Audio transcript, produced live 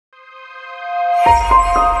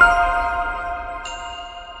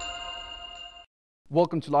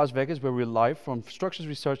Welcome to Las Vegas, where we're live from Structures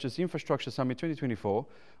Research's Infrastructure Summit 2024.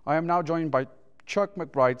 I am now joined by Chuck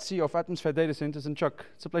McBride, CEO of Atmosphere Data Centers. And Chuck,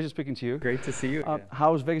 it's a pleasure speaking to you. Great to see you again.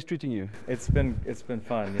 How's Vegas treating you? It's been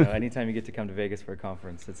fun. You know, anytime you get to come to Vegas for a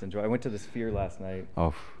conference, it's enjoy. I went to the Sphere last night,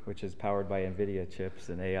 which is powered by NVIDIA chips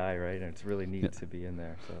and AI, right? And it's really neat to be in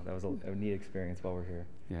there. So that was a neat experience while we're here.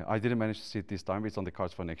 Yeah, I didn't manage to see it this time, but it's on the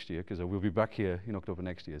cards for next year because we'll be back here in October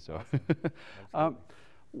next year. So.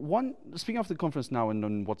 Speaking of the conference now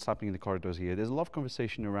and what's happening in the corridors here, there's a lot of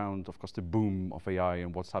conversation around, of course, the boom of AI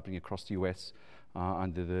and what's happening across the US.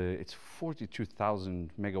 It's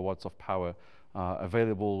 42,000 megawatts of power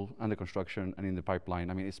available under construction and in the pipeline.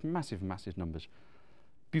 I mean, it's massive, massive numbers.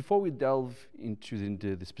 Before we delve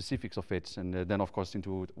into the specifics of it, and then, of course,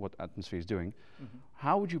 into what Atmosphere is doing,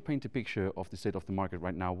 how would you paint a picture of the state of the market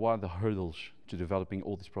right now? What are the hurdles to developing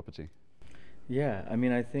all this property? Yeah, I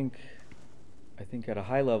mean, I think at a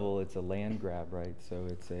high level, it's a land grab, right? So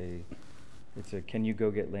it's a can you go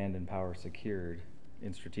get land and power secured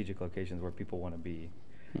in strategic locations where people want to be?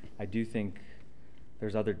 I do think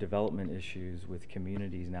there's other development issues with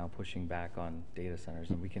communities now pushing back on data centers,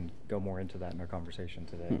 and we can go more into that in our conversation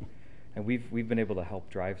today. And we've been able to help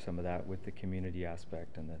drive some of that with the community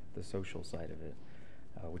aspect and the social side of it,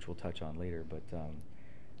 which we'll touch on later. But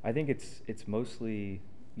I think it's mostly,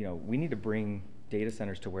 you know, we need to bring data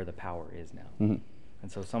centers to where the power is now.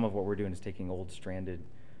 And so some of what we're doing is taking old stranded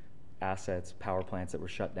assets, power plants that were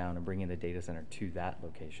shut down, and bringing the data center to that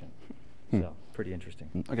location. So pretty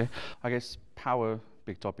interesting. Okay, I guess power,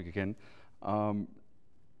 big topic again. Not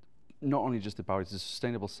only just the power, it's the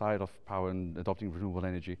sustainable side of power and adopting renewable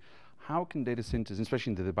energy. How can data centers,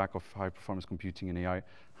 especially into the back of high performance computing and AI,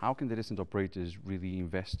 how can data center operators really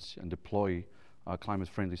invest and deploy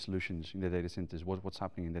climate-friendly solutions in their data centers? What's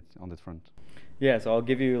happening on that front? Yeah, so I'll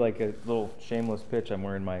give you like a little shameless pitch. I'm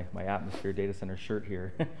wearing my Atmosphere data center shirt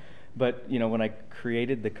here. But you know, when I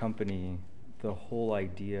created the company, the whole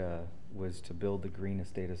idea was to build the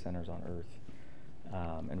greenest data centers on Earth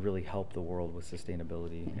and really help the world with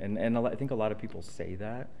sustainability. And I think a lot of people say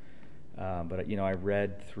that, but you know, I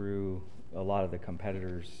read through a lot of the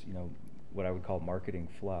competitors, you know, what I would call marketing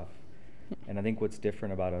fluff. And I think what's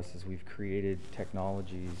different about us is we've created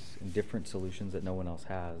technologies and different solutions that no one else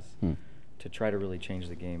has to try to really change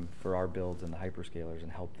the game for our builds and the hyperscalers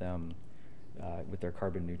and help them with their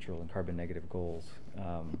carbon neutral and carbon negative goals. You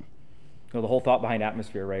know, the whole thought behind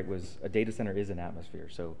Atmosphere, right, was a data center is an atmosphere.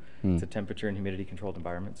 So it's a temperature and humidity controlled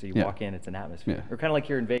environment. So you walk in, it's an atmosphere. Or kind of like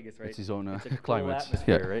here in Vegas, right? It's its own it's a climate. cool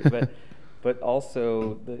atmosphere, right? But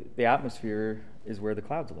also the atmosphere is where the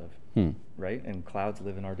clouds live, right? And clouds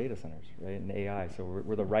live in our data centers, right? And AI, so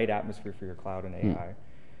we're the right atmosphere for your cloud and AI.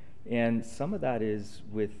 And some of that is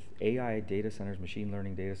with AI data centers, machine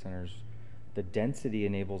learning data centers, the density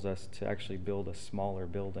enables us to actually build a smaller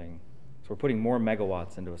building. So we're putting more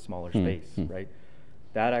megawatts into a smaller space, right?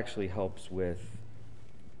 That actually helps with,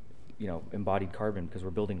 you know, embodied carbon because we're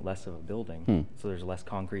building less of a building. So there's less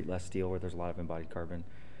concrete, less steel where there's a lot of embodied carbon.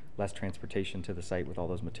 Less transportation to the site with all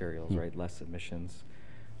those materials, right? Less emissions,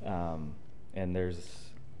 and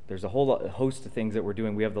there's a whole host of things that we're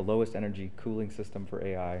doing. We have the lowest energy cooling system for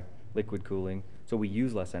AI, liquid cooling, so we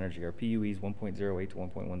use less energy. Our PUE is 1.08 to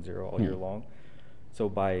 1.10 all year long. So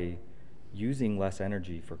by using less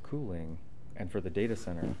energy for cooling and for the data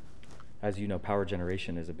center, as you know, power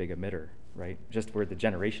generation is a big emitter, right? Just where the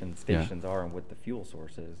generation stations are and what the fuel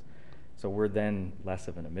source is. So we're then less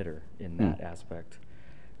of an emitter in that aspect.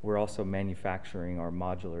 We're also manufacturing our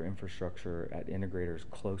modular infrastructure at integrators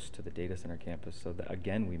close to the data center campus so that,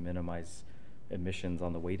 again, we minimize emissions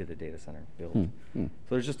on the way to the data center build. So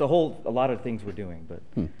there's just a lot of things we're doing, but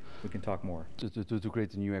we can talk more. To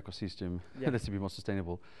create a new ecosystem that's to be more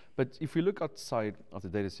sustainable. But if we look outside of the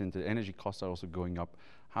data center, energy costs are also going up.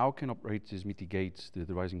 How can operators mitigate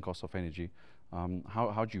the rising cost of energy?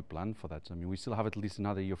 How do you plan for that? I mean, we still have at least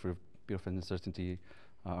another year for a bit of uncertainty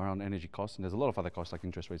around energy costs, and there's a lot of other costs like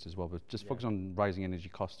interest rates as well, but just focus on rising energy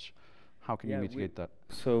costs. How can you mitigate that?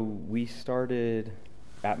 So we started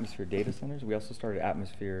Atmosphere Data Centers. We also started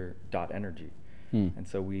Atmosphere.energy. And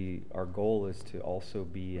so our goal is to also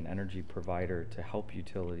be an energy provider to help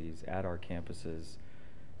utilities at our campuses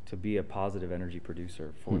to be a positive energy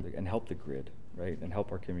producer for and help the grid, right? And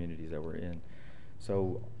help our communities that we're in.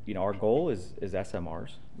 So, you know, our goal is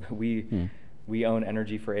SMRs. We own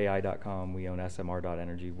energyforai.com. We own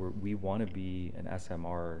smr.energy. We want to be an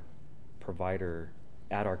SMR provider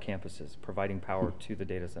at our campuses, providing power to the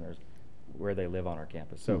data centers where they live on our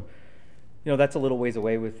campus. So, you know, that's a little ways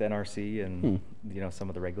away with NRC and, you know, some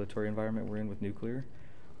of the regulatory environment we're in with nuclear.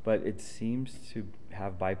 but it seems to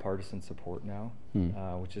have bipartisan support now,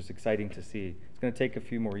 which is exciting to see. It's going to take a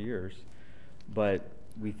few more years, but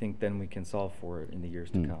we think then we can solve for it in the years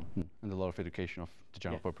to come. And a lot of education of the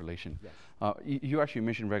general population. Yes. You actually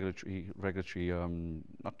mentioned regulatory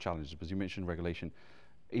not challenges, but you mentioned regulation.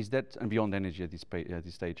 Is that, and beyond energy at this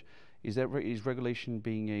stage, is regulation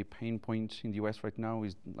being a pain point in the US right now?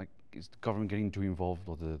 Is the government getting too involved,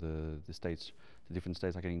 or the states, the different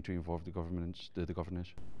states are getting too involved, the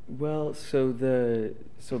governors? Well, so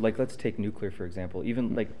like let's take nuclear for example.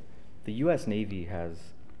 Even like the US Navy has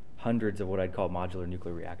hundreds of what I'd call modular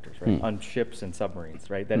nuclear reactors, right? On ships and submarines,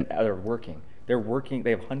 right? That are working.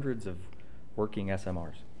 They have hundreds of working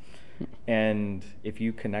SMRs. And if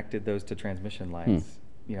you connected those to transmission lines,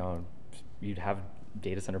 you know, you'd have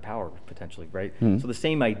data center power potentially, right? So the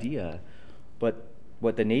same idea, but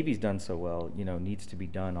what the Navy's done so well, you know, needs to be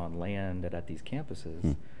done on land and at these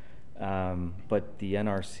campuses. But the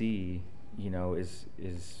NRC, you know,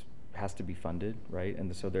 has to be funded, right?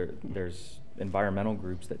 And so there's environmental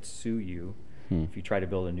groups that sue you if you try to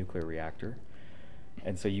build a nuclear reactor.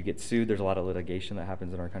 And so you get sued. There's a lot of litigation that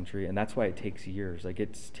happens in our country, and that's why it takes years. Like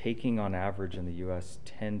it's taking on average in the US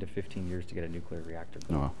 10 to 15 years to get a nuclear reactor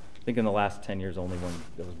built. Oh. I think in the last 10 years only one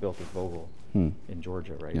that was built is Vogtle in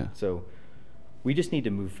Georgia, right? Yeah. So we just need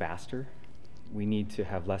to move faster. We need to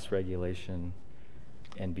have less regulation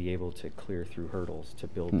and be able to clear through hurdles to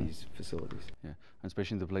build these facilities. Yeah, and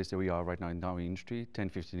especially in the place that we are right now in our industry, 10,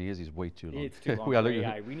 15 years is way too long. It's too long for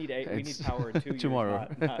AI. We need power in 2 years, tomorrow.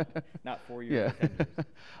 not 4 years or 10 years.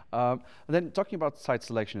 And then talking about site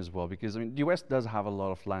selection as well, because I mean, the US does have a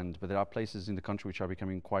lot of land, but there are places in the country which are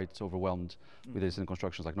becoming quite overwhelmed with this in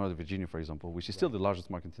constructions, like Northern Virginia, for example, which is still the largest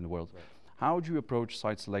market in the world. Right. How do you approach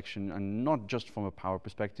site selection, and not just from a power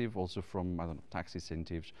perspective, also from, I don't know, tax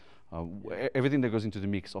incentives, everything that goes into the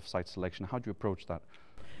mix of site selection? How do you approach that?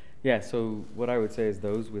 Yeah, so what I would say is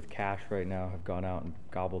those with cash right now have gone out and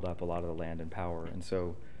gobbled up a lot of the land and power. And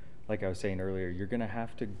so, like I was saying earlier, you're going to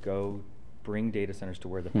have to go bring data centers to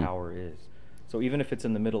where the power is. So even if it's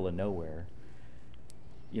in the middle of nowhere,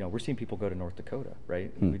 you know, we're seeing people go to North Dakota,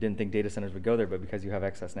 right? We didn't think data centers would go there, but because you have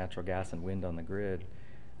excess natural gas and wind on the grid,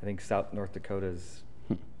 I think North Dakota's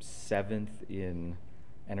 7th in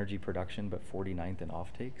energy production, but 49th in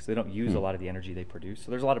offtake. So they don't use a lot of the energy they produce. So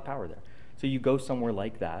there's a lot of power there. So you go somewhere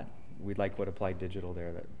like that. We like what Applied Digital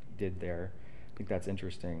did there. I think that's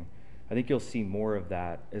interesting. I think you'll see more of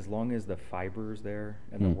that as long as the fiber's there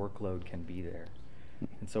and the workload can be there.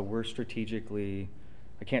 And so we're strategically,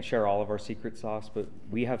 I can't share all of our secret sauce, but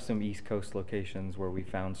we have some East Coast locations where we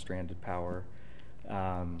found stranded power.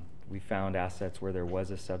 We found assets where there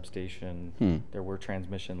was a substation, there were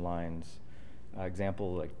transmission lines.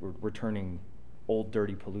 Example, like we're turning old,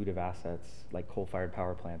 dirty, pollutive assets like coal-fired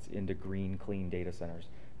power plants into green, clean data centers.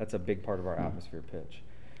 That's a big part of our atmosphere pitch.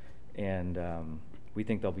 And we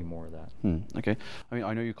think there'll be more of that. Okay. I mean,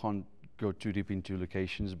 I know you can't go too deep into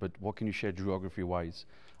locations, but what can you share geography-wise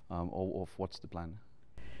of what's the plan?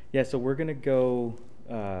 Yeah, so we're going to go,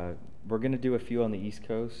 we're going to do a few on the East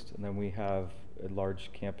Coast, and then we have a large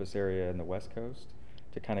campus area in the West Coast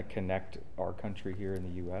to kind of connect our country here in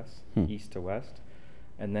the U.S., east to west.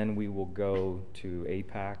 And then we will go to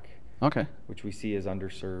APAC, which we see as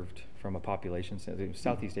underserved from a population standpoint.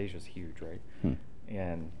 Southeast Asia is huge, right?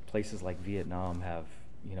 And places like Vietnam have,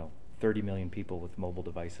 you know, 30 million people with mobile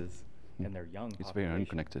devices, and they're young. It's very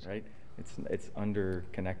unconnected, right? It's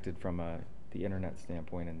underconnected from the internet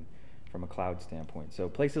standpoint and from a cloud standpoint. So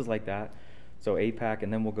places like that. So APAC,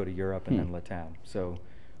 and then we'll go to Europe and then LATAM. So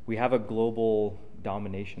we have a global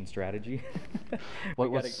domination strategy.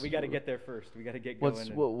 we got to get there first. We got to get going.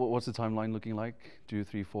 What's the timeline looking like? 2,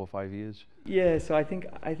 3, 4, 5 years? Yeah, so I think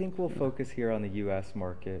we'll focus here on the U.S.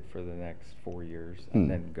 market for the next 4 years, and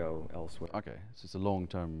then go elsewhere. Okay, so it's a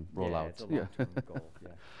long-term rollout. Yeah, it's a long-term goal.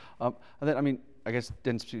 Yeah. And then, I mean, I guess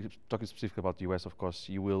then talking specifically about the U.S., of course,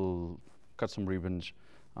 you will cut some ribbons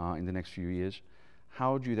in the next few years.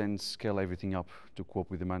 How do you then scale everything up to cope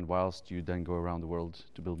with demand whilst you then go around the world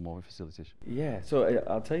to build more facilities? Yeah, so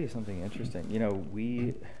I'll tell you something interesting. You know,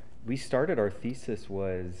 we started, our thesis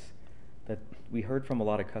was that we heard from a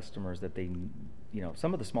lot of customers that they, you know,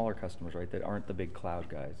 some of the smaller customers, right, that aren't the big cloud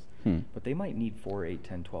guys, but they might need 4, 8,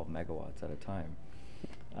 10, 12 megawatts at a time.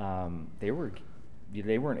 They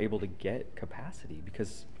weren't able to get capacity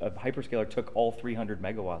because a hyperscaler took all 300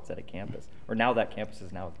 megawatts at a campus, or now that campus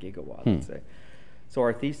is now a gigawatt, let's say. So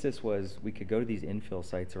our thesis was we could go to these infill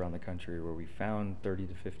sites around the country where we found 30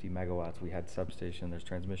 to 50 megawatts. We had substation, there's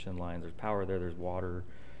transmission lines, there's power there, there's water.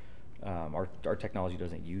 Our technology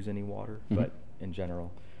doesn't use any water, but in general.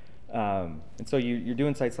 And so you're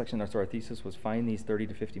doing site selection. So our thesis was find these 30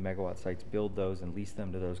 to 50 megawatt sites, build those, and lease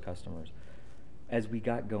them to those customers. As we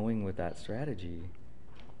got going with that strategy,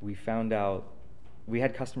 we found out we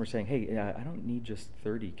had customers saying, hey, I don't need just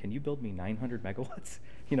 30. Can you build me 900 megawatts?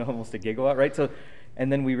 Almost a gigawatt, right? So, and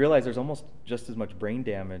then we realized there's almost just as much brain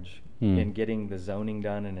damage in getting the zoning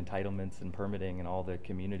done and entitlements and permitting and all the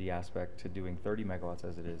community aspect to doing 30 megawatts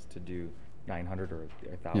as it is to do 900 or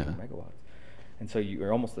 1,000 megawatts. And so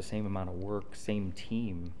you're almost the same amount of work, same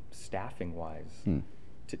team, staffing-wise.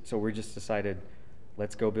 So we just decided,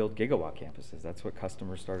 let's go build gigawatt campuses. That's what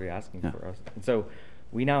customers started asking for us. And so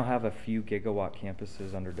we now have a few gigawatt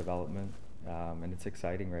campuses under development, and it's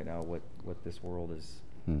exciting right now what this world is.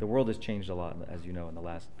 The world has changed a lot, as you know, in the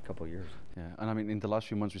last couple of years. Yeah, and I mean, in the last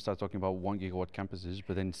few months, we started talking about 1 gigawatt campuses,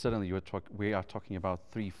 but then suddenly we are talking about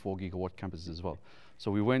 3-4 gigawatt campuses as well.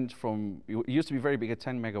 So we went from, it used to be very big at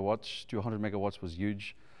 10 megawatts to 100 megawatts was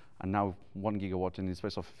huge, and now 1 gigawatt, and in the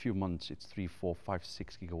space of a few months, it's 3, 4, 5,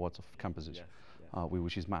 6 gigawatts of campuses,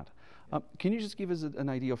 which is mad. Can you just give us an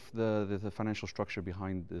idea of the financial structure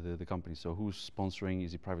behind the company? So who's sponsoring?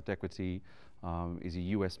 Is it private equity? Is it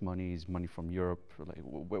US money? Is money from Europe? Like,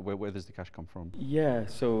 where does the cash come from? Yeah,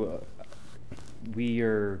 so we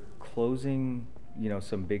are closing,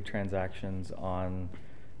 some big transactions on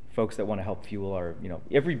folks that want to help fuel our,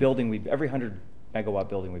 every 100 megawatt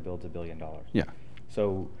building we build is $1 billion. Yeah.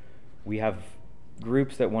 So we have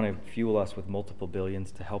groups that want to fuel us with multiple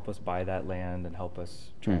billions to help us buy that land and help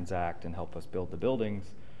us transact and help us build the buildings.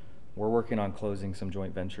 We're working on closing some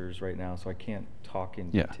joint ventures right now, so I can't talk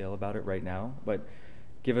in detail about it right now, but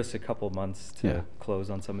give us a couple months to close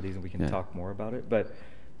on some of these and we can talk more about it. But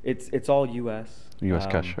it's all US. US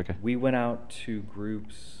cash, okay. We went out to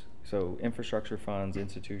groups, so infrastructure funds,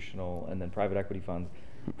 institutional, and then private equity funds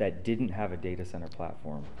that didn't have a data center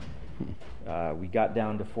platform. We got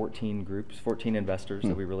down to 14 groups, 14 investors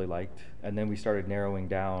that we really liked, and then we started narrowing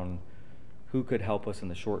down who could help us in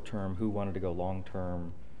the short term, who wanted to go long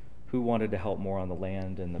term, who wanted to help more on the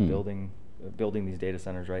land and the building these data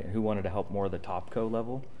centers, right? And who wanted to help more at the topco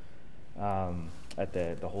level, at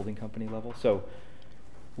the holding company level. So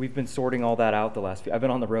we've been sorting all that out I've been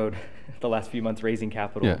on the road the last few months raising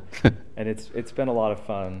capital, and it's been a lot of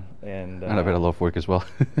fun. And I bet a lot of work as well.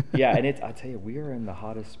 Yeah, and I tell you, we are in the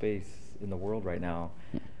hottest space in the world right now.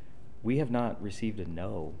 We have not received a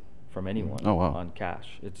no from anyone on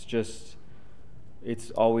cash.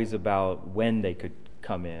 It's always about when they could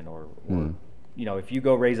come in, or if you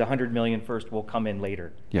go raise 100 million first, we'll come in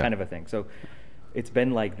later, kind of a thing. So it's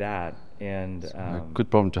been like that, and a good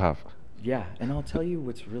problem to have. Yeah, and I'll tell you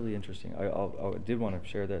what's really interesting. I did want to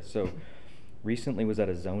share this. So recently was at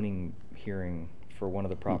a zoning hearing for one of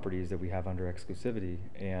the properties that we have under exclusivity,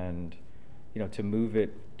 and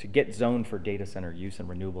to get zoned for data center use and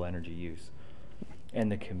renewable energy use.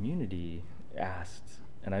 And the community asked,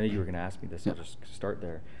 and I know you were going to ask me this, I'll just start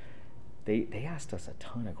there. They asked us a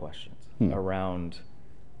ton of questions around,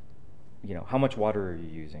 how much water are you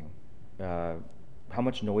using? How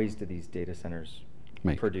much noise do these data centers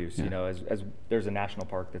produce? As there's a national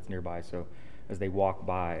park that's nearby, so as they walk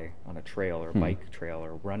by on a trail or a bike trail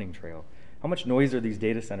or a running trail, how much noise are these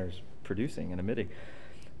data centers producing and emitting?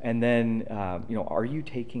 And then, are you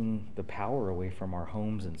taking the power away from our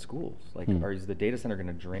homes and schools? Like, is the data center going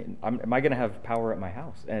to drain? Am I going to have power at my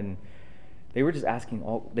house? And they were just asking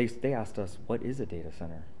they asked us, what is a data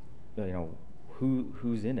center?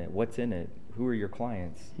 Who's in it? What's in it? Who are your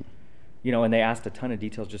clients? And they asked a ton of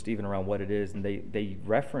details just even around what it is. And they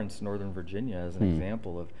referenced Northern Virginia as an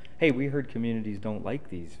example of, hey, we heard communities don't like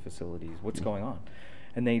these facilities. What's going on?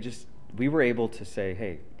 And we were able to say,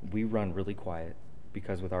 hey, we run really quiet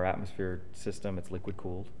because with our atmosphere system, it's liquid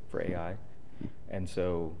cooled for AI. And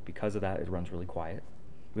so because of that, it runs really quiet.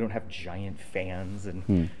 We don't have giant fans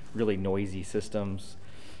and really noisy systems.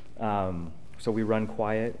 So we run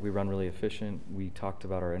quiet, we run really efficient. We talked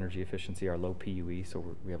about our energy efficiency, our low PUE,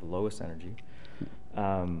 so we have lowest energy.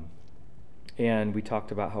 And we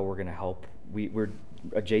talked about how we're going to help. We're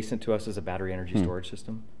adjacent to us is a battery energy storage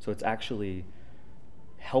system. So it's actually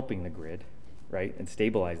helping the grid, right, and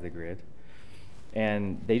stabilize the grid.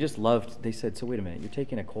 And they said, so wait a minute, you're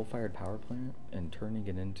taking a coal-fired power plant and turning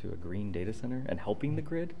it into a green data center and helping the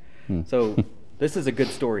grid? So this is a good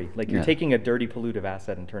story. Like, you're taking a dirty, pollutive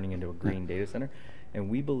asset and turning it into a green data center. And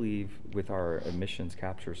we believe with our emissions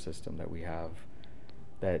capture system that we have,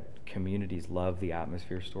 that communities love the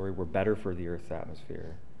atmosphere story. We're better for the Earth's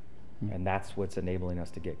atmosphere. And that's what's enabling us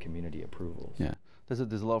to get community approvals. Yeah.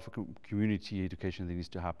 There's a lot of community education that needs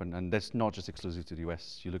to happen, and that's not just exclusive to the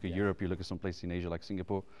US. You look at Europe, you look at some places in Asia like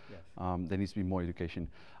Singapore, there needs to be more education.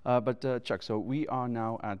 But Chuck, so we are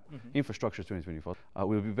now at Infrastructure 2024.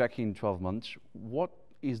 We'll be back in 12 months. What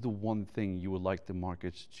is the one thing you would like the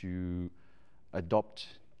market to adopt,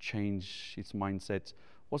 change its mindset?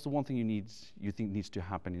 What's the one thing you think needs to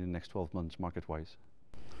happen in the next 12 months market-wise?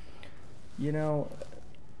 You know,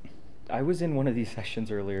 I was in one of these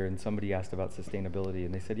sessions earlier and somebody asked about sustainability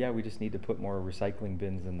and they said, yeah, we just need to put more recycling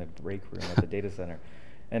bins in the break room at the data center.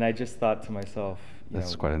 And I just thought to myself,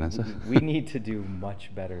 that's quite an answer. we need to do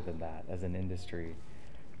much better than that as an industry.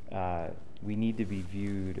 We need to be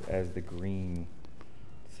viewed as the green,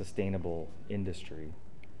 sustainable industry.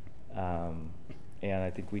 And I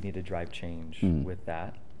think we need to drive change with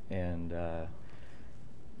that. And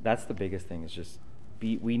that's the biggest thing, is just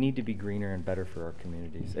we need to be greener and better for our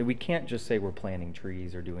communities. And we can't just say we're planting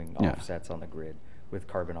trees or doing offsets on the grid with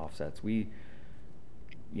carbon offsets. We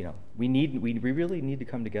really need to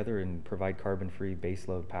come together and provide carbon-free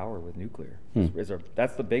baseload power with nuclear.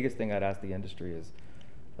 That's the biggest thing I'd ask the industry is,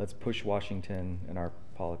 let's push Washington and our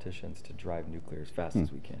politicians to drive nuclear as fast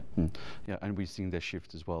as we can. Yeah, and we've seen this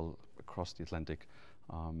shift as well across the Atlantic.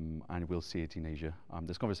 And we'll see it in Asia.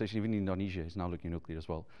 This conversation, even in Indonesia, is now looking at nuclear as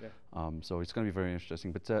well. So it's going to be very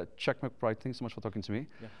interesting. But Chuck McBride, thanks so much for talking to me.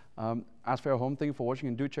 As for our home, thank you for watching,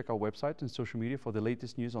 and do check our website and social media for the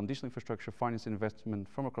latest news on digital infrastructure, finance, and investment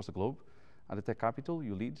from across the globe. At the Tech Capital,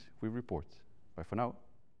 you lead, we report. Bye for now.